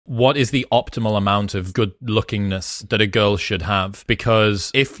what is the optimal amount of good lookingness that a girl should have? Because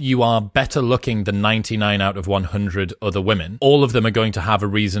if you are better looking than 99 out of 100 other women, all of them are going to have a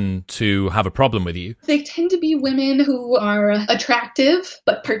reason to have a problem with you. They tend to be women who are attractive,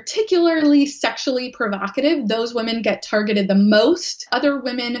 but particularly sexually provocative. Those women get targeted the most. Other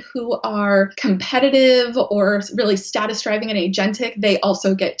women who are competitive or really status driving and agentic, they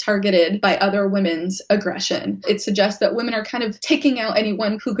also get targeted by other women's aggression. It suggests that women are kind of taking out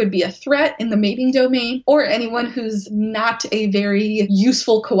anyone who could be a threat in the mating domain or anyone who's not a very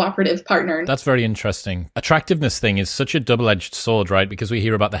useful cooperative partner. That's very interesting. Attractiveness thing is such a double-edged sword, right? Because we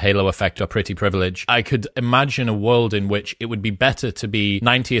hear about the halo effect or pretty privilege. I could imagine a world in which it would be better to be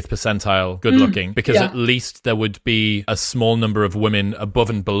 90th percentile good looking because at least there would be a small number of women above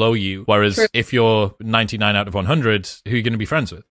and below you. Whereas if you're 99 out of 100, who are you going to be friends with?